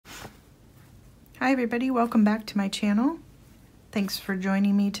Hi everybody, welcome back to my channel. Thanks for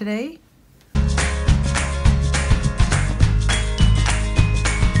joining me today.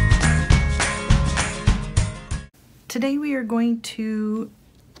 Today we are going to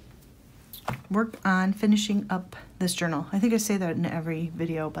work on finishing up this journal. I think I say that in every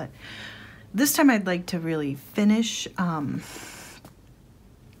video, but this time I'd like to really finish.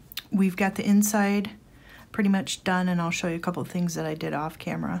 We've got the inside pretty much done, and I'll show you a couple of things that I did off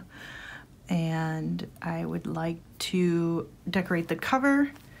camera. And I would like to decorate the cover,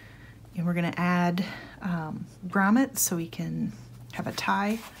 and we're gonna add grommets so we can have a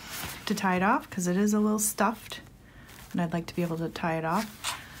tie to tie it off, because it is a little stuffed and I'd like to be able to tie it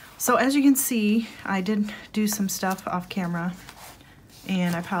off. So as you can see, I did do some stuff off camera,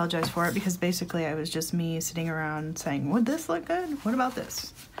 and I apologize for it because basically I was just me sitting around saying, would this look good? What about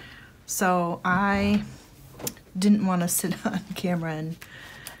this? So I didn't want to sit on camera and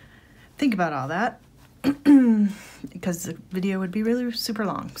think about all that because the video would be really super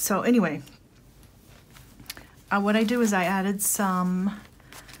long. So anyway, what I do is I added some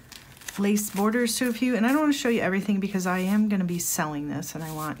lace borders to a few, and I don't want to show you everything because I am going to be selling this and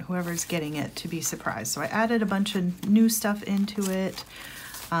I want whoever's getting it to be surprised. So I added a bunch of new stuff into it.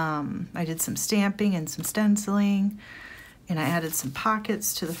 I did some stamping and some stenciling, and I added some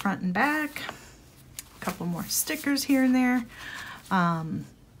pockets to the front and back, a couple more stickers here and there.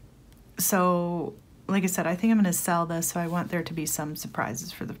 So, like I said, I think I'm going to sell this, so I want there to be some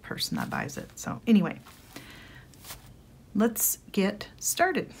surprises for the person that buys it. So, anyway, let's get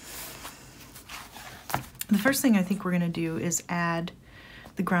started. The first thing I think we're going to do is add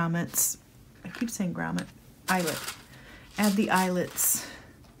the grommets. I keep saying grommet. Eyelet. Add the eyelets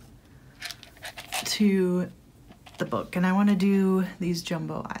to the book. And I want to do these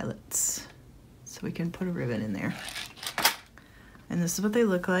jumbo eyelets so we can put a ribbon in there. And this is what they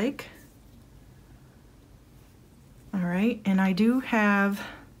look like. All right, and I do have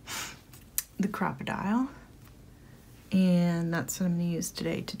the crocodile, and that's what I'm going to use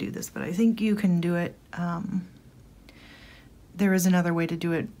today to do this, but I think you can do it. There is another way to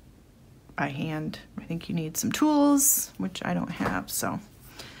do it by hand. I think you need some tools, which I don't have. So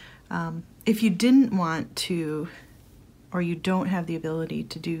if you didn't want to, or you don't have the ability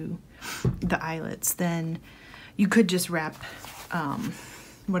to do the eyelets, then you could just wrap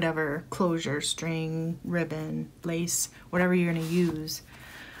whatever closure, string, ribbon, lace, whatever you're going to use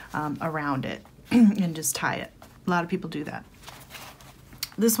around it and just tie it. A lot of people do that.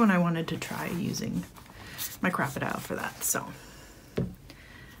 This one I wanted to try using my crocodile for that. So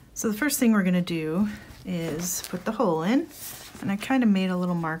the first thing we're going to do is put the hole in, and I kind of made a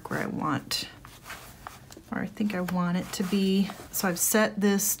little mark where I want, or I think I want it to be. So I've set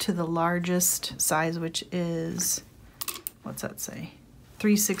this to the largest size, which is, what's that say?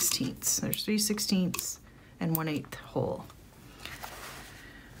 3/16. There's 3/16 and 1/8 hole.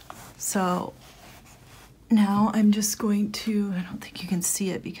 So now I'm just going to, I don't think you can see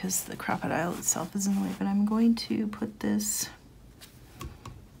it because the crocodile itself is in the way, but I'm going to put this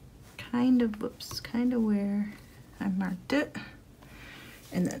kind of, whoops, kind of where I marked it.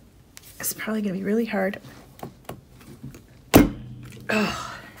 And then it's probably gonna be really hard.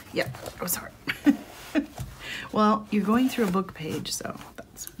 Oh, yeah, it was hard. Well, you're going through a book page, so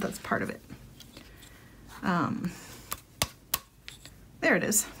that's part of it. There it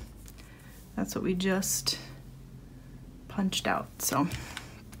is. That's what we just punched out. So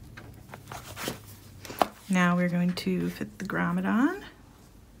now we're going to fit the grommet on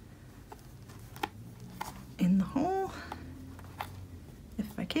in the hole, if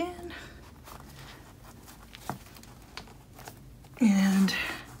I can. And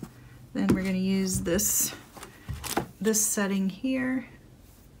then we're going to use this setting here,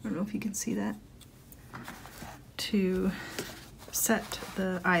 I don't know if you can see that, to set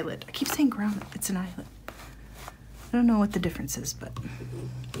the eyelet. I keep saying grommet, it's an eyelet. I don't know what the difference is, but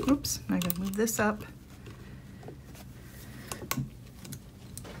oops, I gotta move this up. I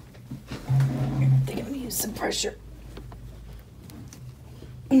think I'm gonna use some pressure.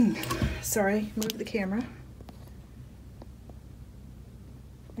 Sorry, move the camera.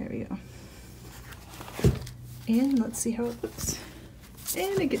 There we go. And let's see how it looks.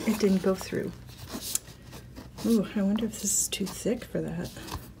 And it didn't go through. Ooh, I wonder if this is too thick for that.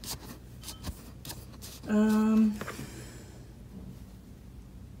 I'm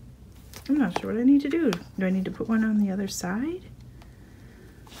not sure what I need to do. Do I need to put one on the other side?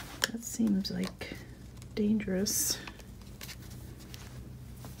 That seems like dangerous.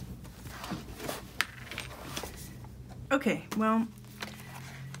 Okay, well,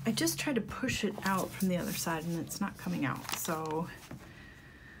 I just tried to push it out from the other side and it's not coming out, so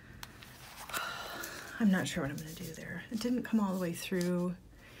I'm not sure what I'm gonna do there. It didn't come all the way through.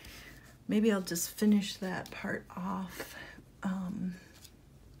 Maybe I'll just finish that part off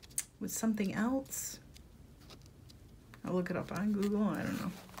with something else. I'll look it up on Google, I don't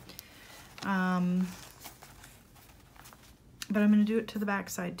know. But I'm gonna do it to the back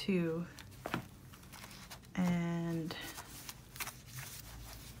side too. And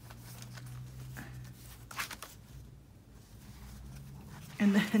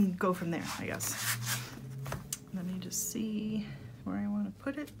then go from there, I guess. Let me just see where I want to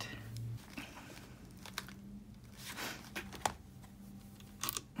put it.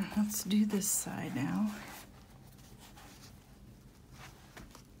 Let's do this side now.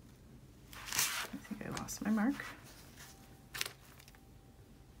 I think I lost my mark.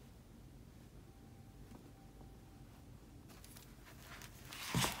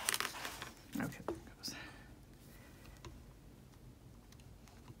 Okay, there it goes.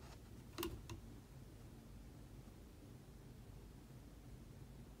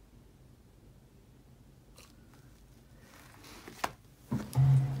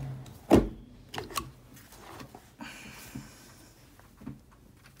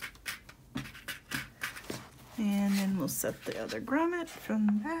 And then we'll set the other grommet from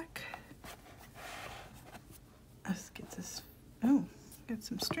the back. Let's get this, oh, got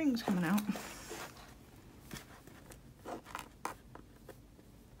some strings coming out.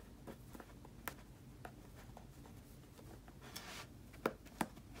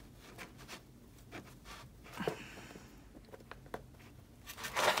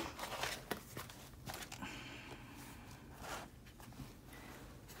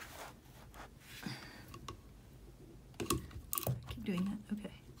 Doing that,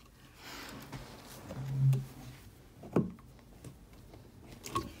 okay.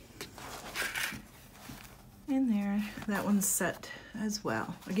 And there, that one's set as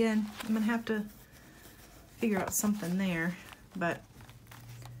well. Again, I'm gonna have to figure out something there, but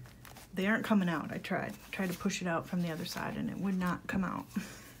they aren't coming out. I tried to push it out from the other side and it would not come out.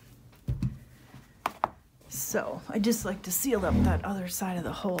 So I just like to seal up that other side of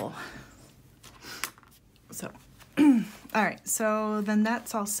the hole. So all right, so then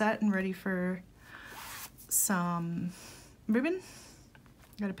that's all set and ready for some ribbon.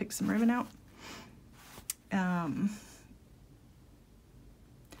 Gotta pick some ribbon out.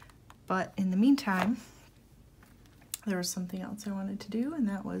 But in the meantime, there was something else I wanted to do, and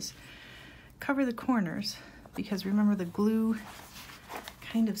that was cover the corners, because remember the glue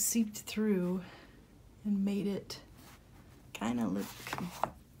kind of seeped through and made it kind of look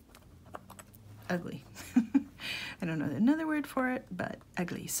ugly. I don't know another word for it, but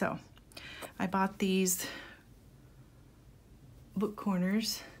ugly. So I bought these book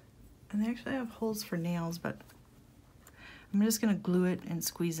corners, and they actually have holes for nails, but I'm just gonna glue it and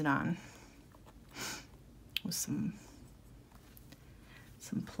squeeze it on with some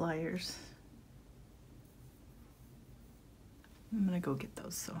pliers. I'm gonna go get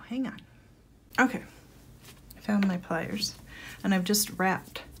those, so hang on. Okay, I found my pliers, and I've just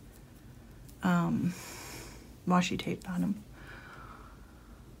wrapped washi tape on them,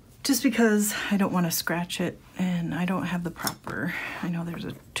 just because I don't want to scratch it, and I don't have the proper, I know there's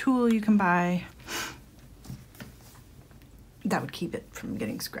a tool you can buy that would keep it from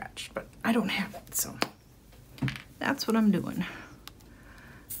getting scratched, but I don't have it, so that's what I'm doing.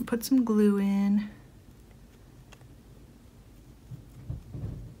 Put some glue in.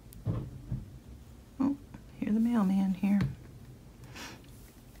 Oh, here's the mailman here.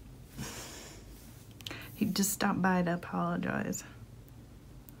 He just stopped by to apologize,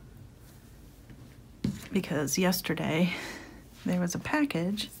 because yesterday there was a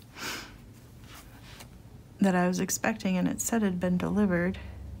package that I was expecting, and it said it had been delivered,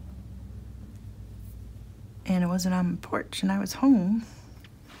 and it wasn't on my porch, and I was home.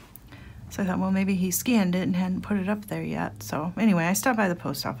 So I thought, well, maybe he scanned it and hadn't put it up there yet. So anyway, I stopped by the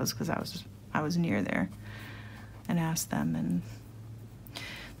post office because I was near there, and asked them, and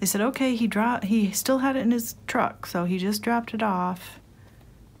they said, okay, he still had it in his truck, so he just dropped it off,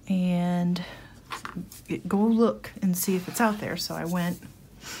 and go look and see if it's out there. So I went,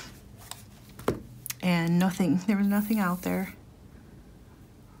 and there was nothing out there.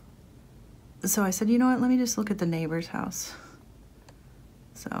 So I said, you know what, let me just look at the neighbor's house.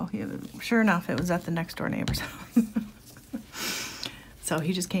 So sure enough, it was at the next door neighbor's house. So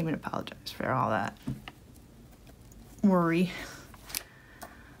he just came and apologized for all that worry.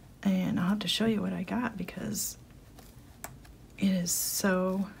 And I'll have to show you what I got, because it is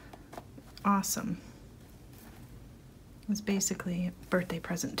so awesome. It was basically a birthday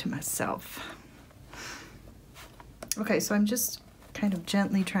present to myself. Okay, so I'm just kind of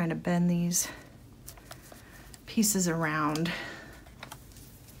gently trying to bend these pieces around.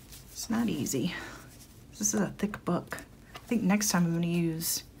 It's not easy. This is a thick book. I think next time I'm going to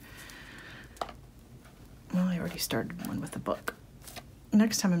use, well, I already started one with a book.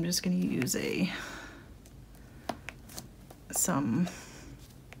 Next time I'm just going to use some,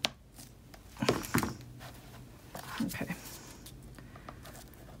 okay.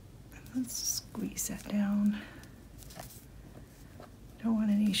 Let's squeeze that down. Don't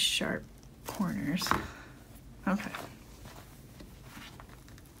want any sharp corners. Okay.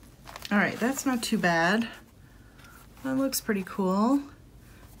 All right, that's not too bad. That looks pretty cool.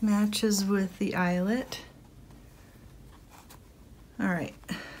 Matches with the eyelet. All right.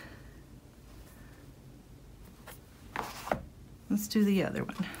 Let's do the other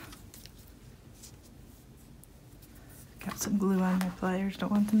one. Got some glue on my pliers.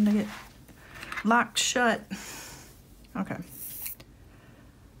 Don't want them to get locked shut. Okay.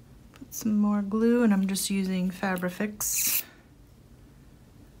 Put some more glue, and I'm just using Fabrifix.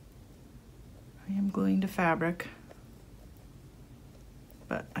 I am gluing to fabric,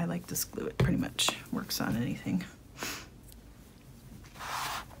 but I like this glue. It pretty much works on anything.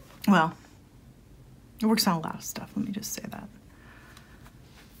 Well, it works on a lot of stuff. Let me just say that.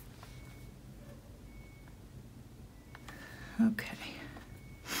 Okay.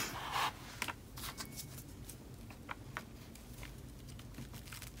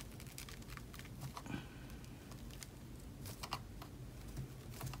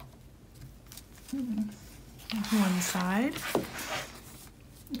 One side.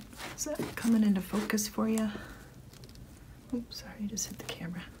 Is that coming into focus for you? Oops, sorry, I just hit the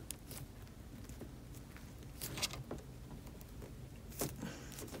camera.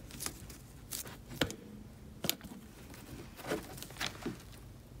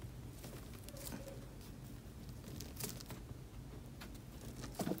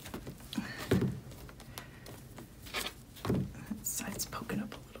 That side's poking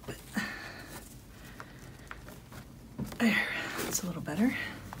up a little bit. There, that's a little better.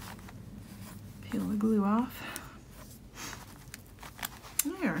 Peel the glue off.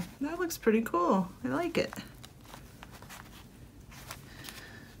 There, that looks pretty cool. I like it.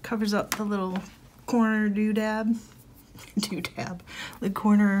 Covers up the little corner doodad. The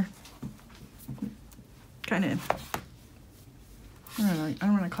corner kind of, I don't know, I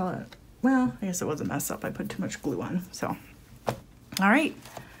don't want to call it, well, I guess it was a mess up. I put too much glue on, so. All right,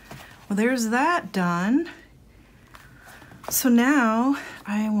 well, there's that done. So now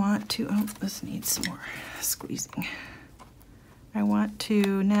I want to, oh, this needs some more squeezing. I want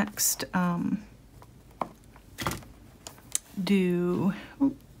to next do,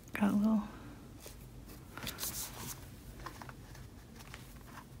 oh, got a little,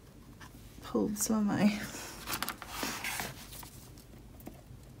 pulled some of my,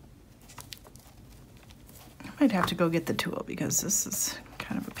 I might have to go get the tool because this is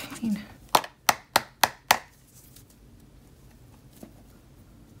kind of a pain.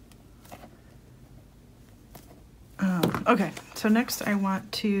 Okay, so next I want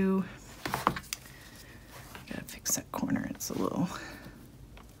to, gotta fix that corner, it's a little,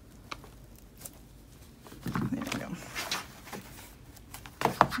 there we go.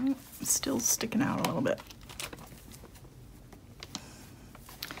 It's still sticking out a little bit.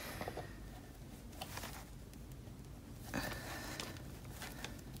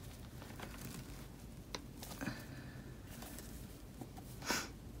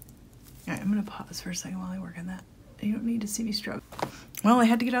 All right, I'm gonna pause for a second while I work on that. You don't need to see me struggle. Well, I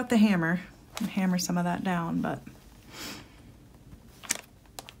had to get out the hammer and hammer some of that down, but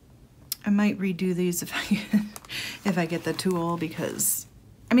I might redo these if I get the tool, because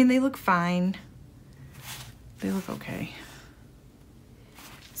I mean, they look fine. They look okay.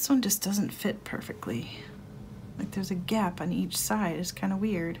 This one just doesn't fit perfectly. Like there's a gap on each side. It's kind of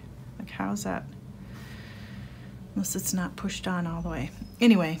weird. Like how's that? Unless it's not pushed on all the way.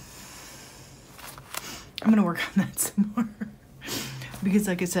 Anyway. I'm gonna work on that some more because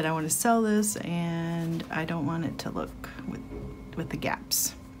like I said, I want to sell this and I don't want it to look with the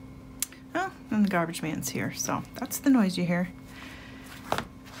gaps. Oh, and the garbage man's here, so that's the noise you hear.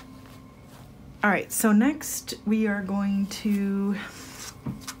 All right, so next we are going to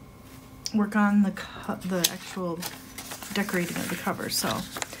work on the actual decorating of the cover. So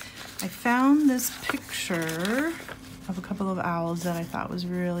I found this picture of a couple of owls that I thought was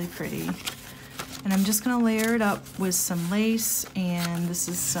really pretty. And I'm just gonna layer it up with some lace, and this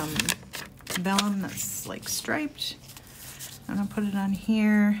is some vellum that's like striped. I'm gonna put it on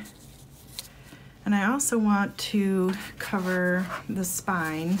here. And I also want to cover the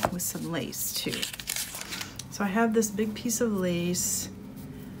spine with some lace too. So I have this big piece of lace,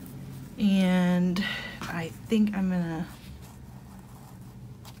 and I think I'm gonna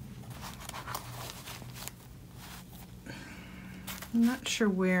I'm not sure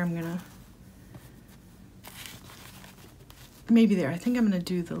where I'm gonna, maybe there. I think I'm gonna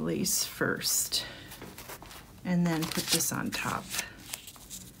do the lace first and then put this on top.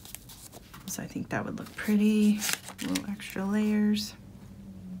 So I think that would look pretty, little extra layers.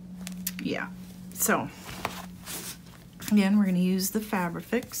 Yeah, so again, we're gonna use the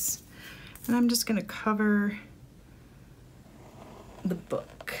Fabrifix, and I'm just gonna cover the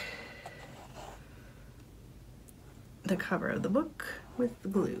book, the cover of the book with the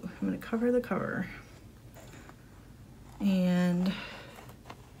glue. I'm gonna cover the cover, and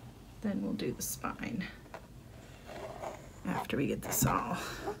then we'll do the spine after we get this all.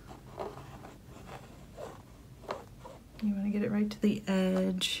 You wanna get it right to the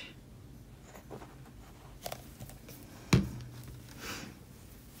edge.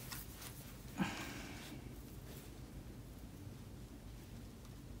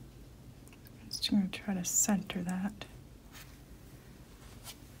 I'm going to try to center that.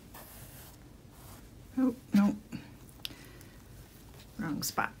 Oh, no. Wrong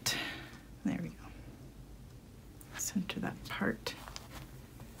spot. There we go. Center that part.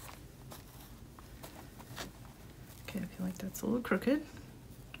 Okay, I feel like that's a little crooked.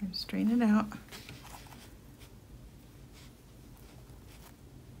 Straighten it out.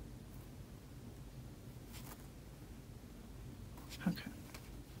 Okay.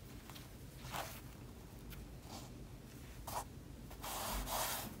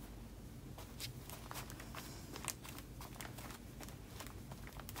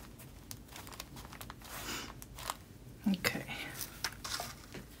 Okay,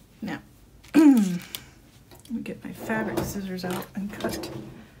 now let me get my fabric scissors out and cut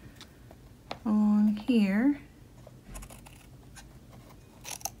on here.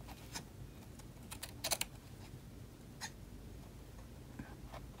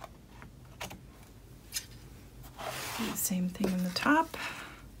 Do the same thing in the top.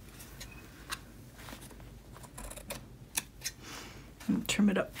 And trim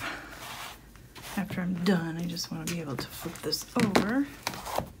it up. After I'm done, I just want to be able to flip this over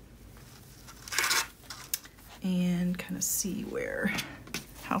and kind of see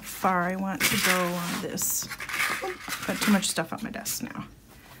how far I want to go on this. Oh, I've got too much stuff on my desk now.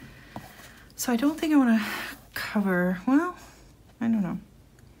 So I don't think I want to cover, well, I don't know.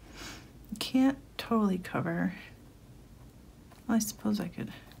 I can't totally cover. Well, I suppose I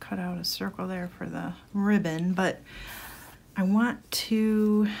could cut out a circle there for the ribbon, but I want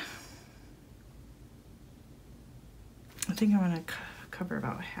to, I think I want to cover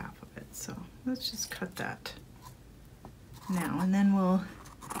about half of it, so let's just cut that now, and then we'll,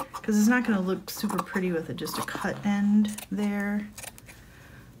 because it's not going to look super pretty with just a cut end there,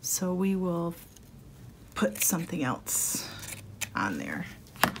 so we will put something else on there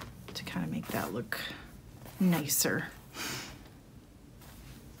to kind of make that look nicer.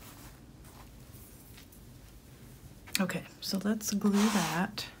 Okay, so let's glue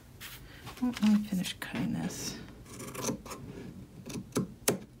that. Oh, let me finish cutting this.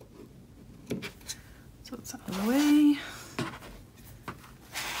 So it's out of the way.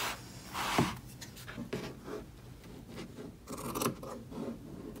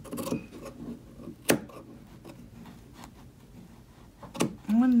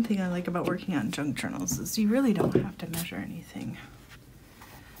 One thing I like about working on junk journals is you really don't have to measure anything.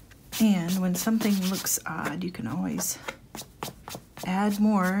 And when something looks odd, you can always add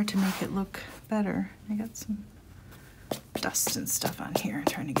more to make it look better. I got some dust and stuff on here I'm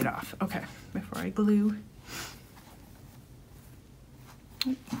trying to get off. Okay, before I glue.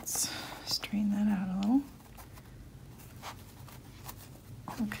 Let's straighten that out a little.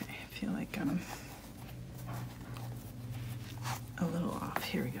 Okay, I feel like I'm a little off.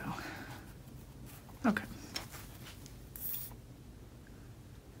 Here we go. Okay.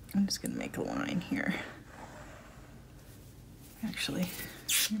 I'm just going to make a line here. Actually,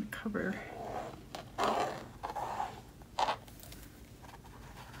 I'm going to cover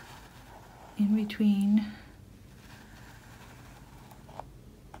in between.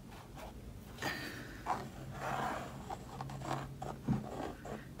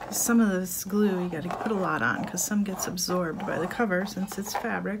 Some of this glue you got to put a lot on because some gets absorbed by the cover since it's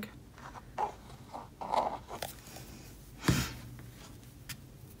fabric.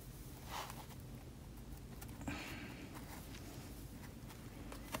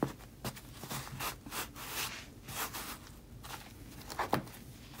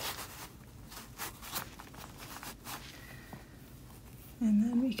 And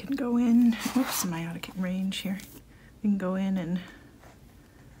then we can go in, oops, am I out of range here? We can go in and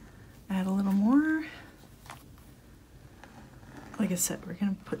add a little more like I said, we're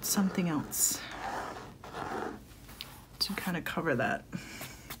gonna put something else to kind of cover that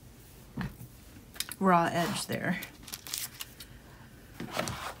raw edge there.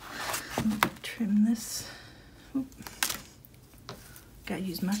 Trim this. Oop. Gotta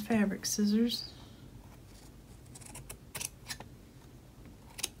use my fabric scissors.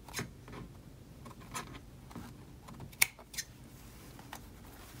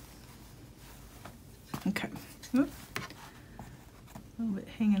 Okay. Oop. A little bit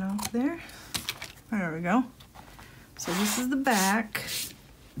hanging off there. There we go. So this is the back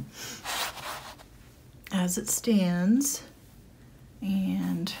as it stands,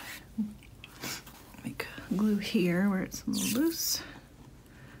 and make glue here where it's a little loose,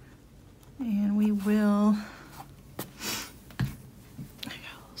 and we will, I got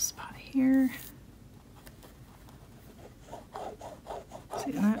a little spot here.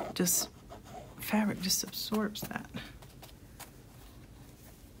 See, that just, fabric just absorbs that.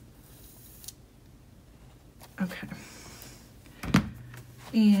 Okay.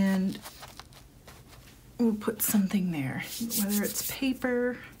 And we'll put something there, whether it's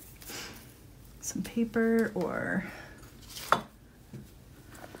paper, some paper, or, well,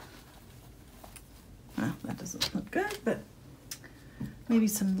 that doesn't look good, but maybe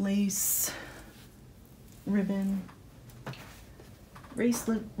some lace, ribbon,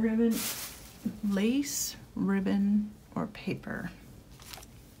 bracelet, ribbon, lace, ribbon, or paper.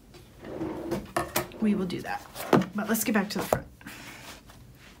 We will do that, but let's get back to the front.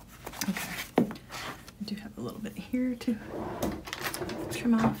 Okay, I do have a little bit here to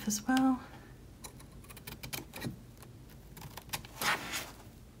trim off as well.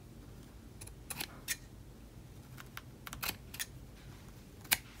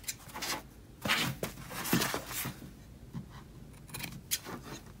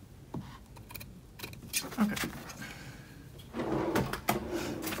 Okay.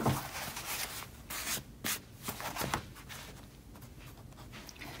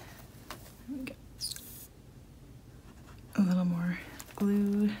 A little more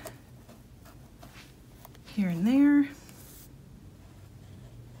glue here and there.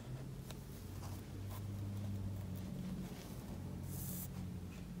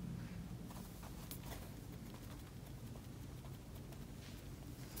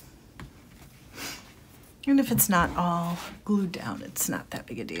 And if it's not all glued down, it's not that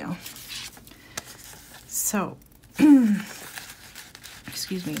big a deal. So,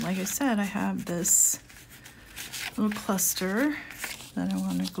 excuse me, like I said, I have this little cluster that I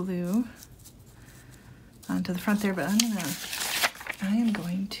want to glue onto the front there, but I am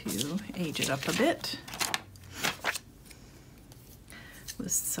going to age it up a bit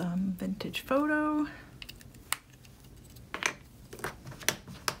with some vintage photo.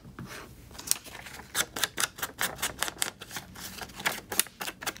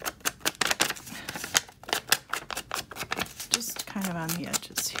 Just kind of on the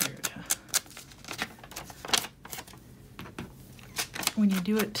edges here. When you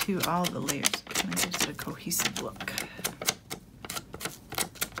do it to all the layers, it kind of gives it a cohesive look.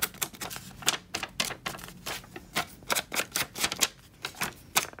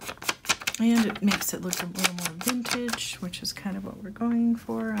 And it makes it look a little more vintage, which is kind of what we're going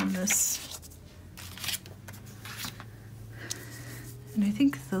for on this. And I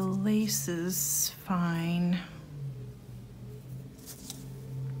think the lace is fine.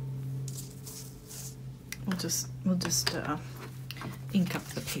 We'll just ink up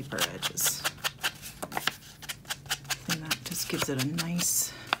the paper edges. And that just gives it a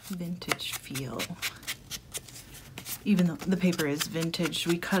nice vintage feel. Even though the paper is vintage,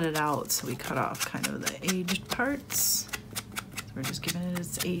 we cut it out, so we cut off kind of the aged parts. So we're just giving it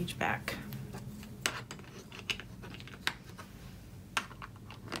its age back.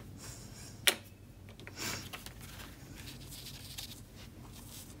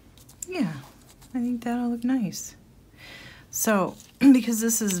 Yeah, I think that'll look nice. So, because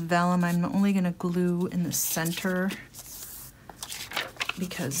this is vellum, I'm only going to glue in the center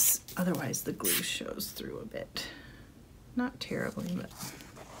because otherwise the glue shows through a bit. Not terribly, but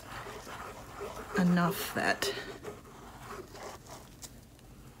enough that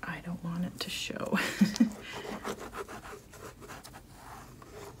I don't want it to show.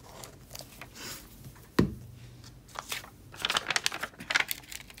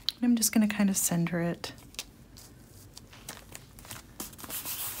 I'm just going to kind of center it.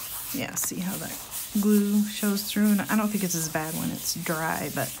 Yeah, see how that glue shows through? And I don't think it's as bad when it's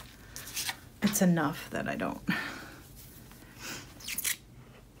dry, but it's enough that I don't.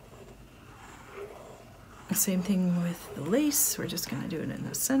 Same thing with the lace. We're just going to do it in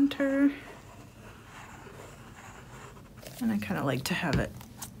the center. And I kind of like to have it,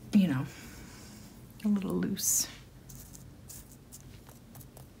 you know, a little loose.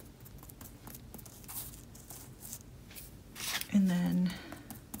 And then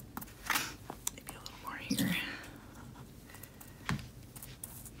maybe a little more here.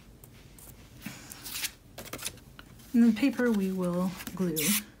 And the paper we will glue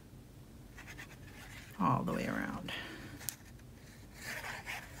all the way around.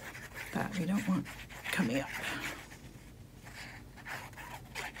 That we don't want coming up.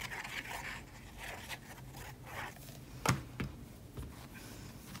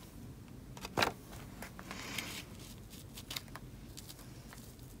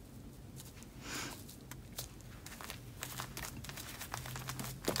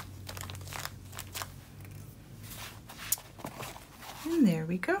 And there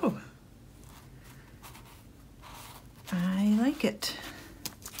we go. I like it.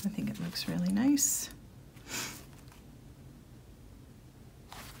 I think it looks really nice.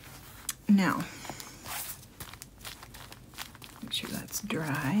 Now, make sure that's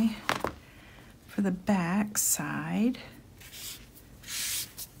dry. For the back side,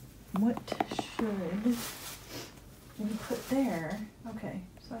 what should we put there? Okay,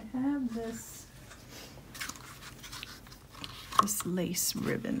 so I have this lace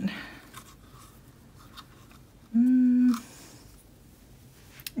ribbon.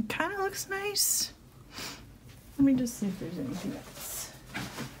 It kind of looks nice. Let me just see if there's anything else.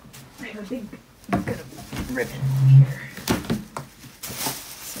 I have a big bucket of ribbon here.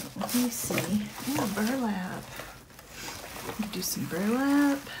 So let me see. Oh, burlap. Do some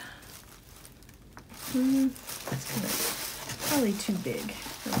burlap. That's kind of probably too big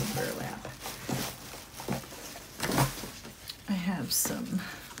for the burlap. I have some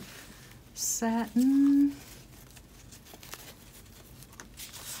satin.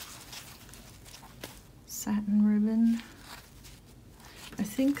 Satin ribbon. I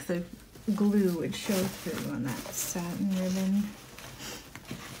think the glue would show through on that satin ribbon.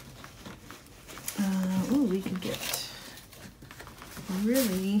 Oh, we could get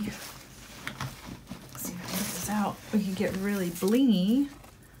really, let's see if I can get this out. We could get really blingy,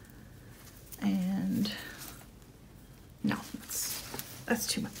 and no, that's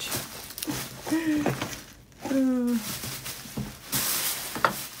too much.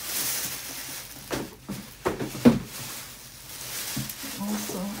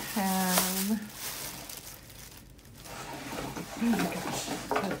 Also have, oh my gosh,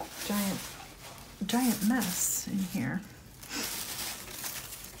 a giant mess in here.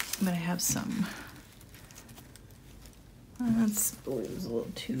 But I have some. That's blue's a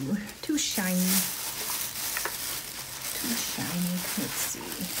little too shiny. Too shiny. Let's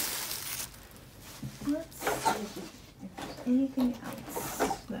see. Let's see if there's anything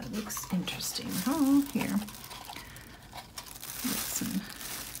else that looks interesting. Oh, here. Some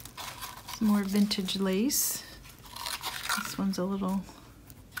more vintage lace. This one's a little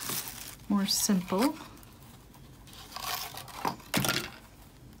more simple.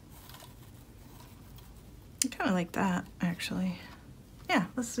 I kind of like that, actually. Yeah,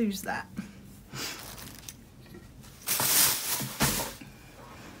 let's use that.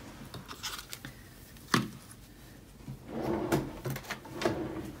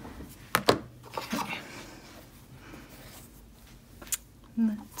 Okay.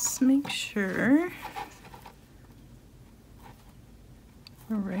 Let's make sure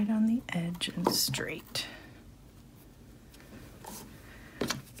we're right on the edge and straight.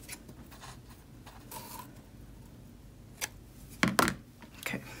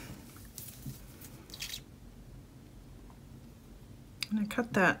 I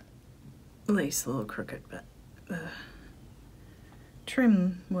cut that lace a little crooked, but the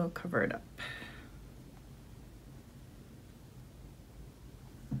trim will cover it up.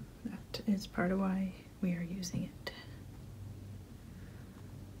 That is part of why we are using it.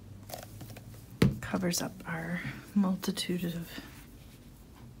 It covers up our multitude of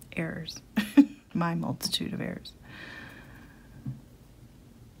errors. My multitude of errors.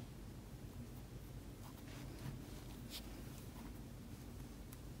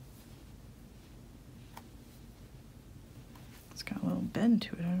 Got a little bend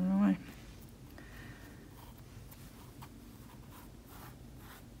to it, I don't know why.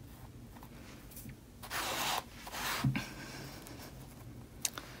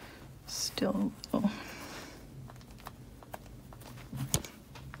 Still a little.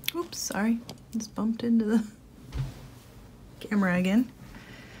 Oops, sorry. Just bumped into the camera again.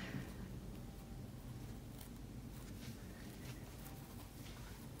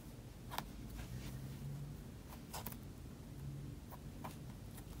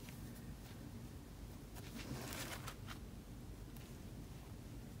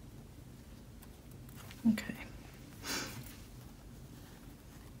 Okay.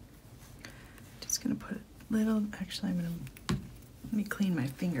 Just gonna put a little, actually let me clean my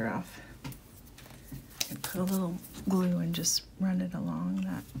finger off. And put a little glue and just run it along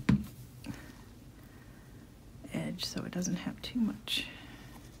that edge so it doesn't have too much.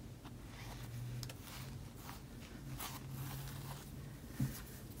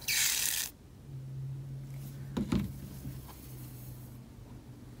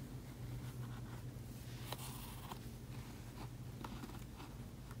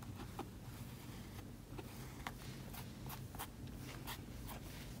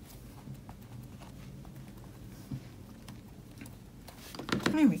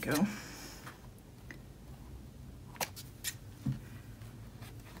 There we go.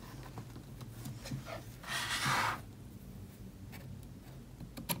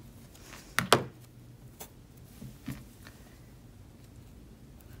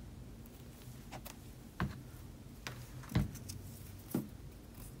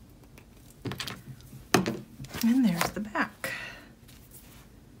 And there's the back.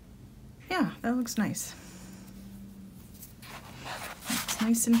 Yeah, that looks nice. It's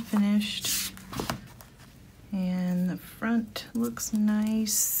nice and finished. And the front looks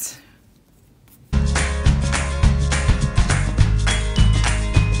nice.